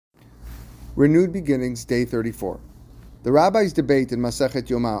Renewed Beginnings, Day 34. The rabbis debate in Masechet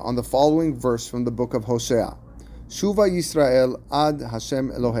Yomah on the following verse from the book of Hosea. Shuva Yisrael ad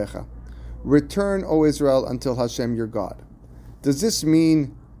Hashem Elohecha. Return, O Israel, until Hashem your God. Does this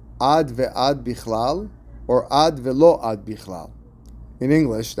mean ad ve'ad bichlal or ad ve'lo ad bichlal? In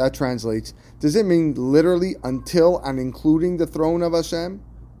English, that translates, does it mean literally until and including the throne of Hashem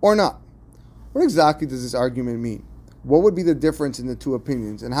or not? What exactly does this argument mean? What would be the difference in the two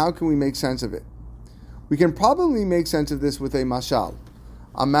opinions, and how can we make sense of it? We can probably make sense of this with a mashal.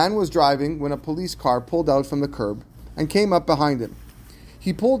 A man was driving when a police car pulled out from the curb and came up behind him.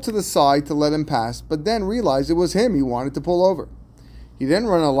 He pulled to the side to let him pass, but then realized it was him he wanted to pull over. He didn't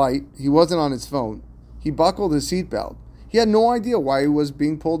run a light, he wasn't on his phone, he buckled his seatbelt. He had no idea why he was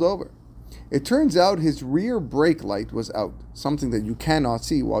being pulled over. It turns out his rear brake light was out, something that you cannot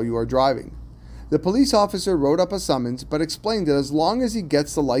see while you are driving. The police officer wrote up a summons, but explained that as long as he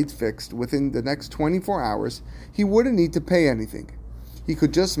gets the light fixed within the next 24 hours, he wouldn't need to pay anything. He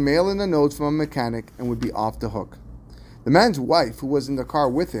could just mail in a note from a mechanic and would be off the hook. The man's wife, who was in the car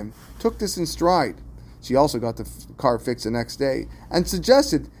with him, took this in stride. She also got the car fixed the next day and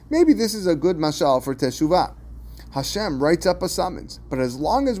suggested maybe this is a good mashal for teshuvah. Hashem writes up a summons, but as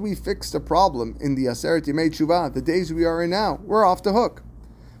long as we fix the problem in the Aseret Yemei Teshuvah, the days we are in now, we're off the hook.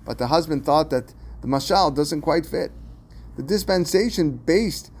 But the husband thought that the mashal doesn't quite fit. The dispensation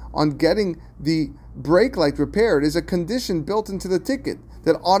based on getting the brake light repaired is a condition built into the ticket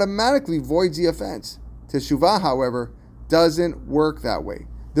that automatically voids the offense. Teshuvah, however, doesn't work that way.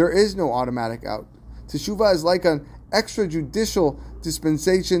 There is no automatic out. Teshuvah is like an extrajudicial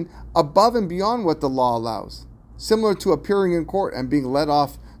dispensation above and beyond what the law allows, similar to appearing in court and being let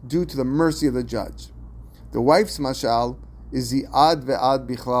off due to the mercy of the judge. The wife's mashal is the ad ve'ad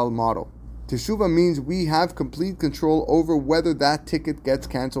bichlal model. Teshuvah means we have complete control over whether that ticket gets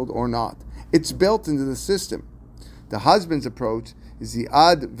canceled or not. It's built into the system. The husband's approach is the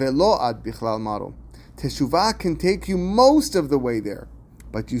ad ve'lo ad bichlal model. Teshuvah can take you most of the way there,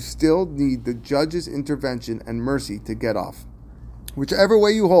 but you still need the judge's intervention and mercy to get off. Whichever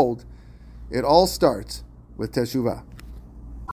way you hold, it all starts with Teshuvah.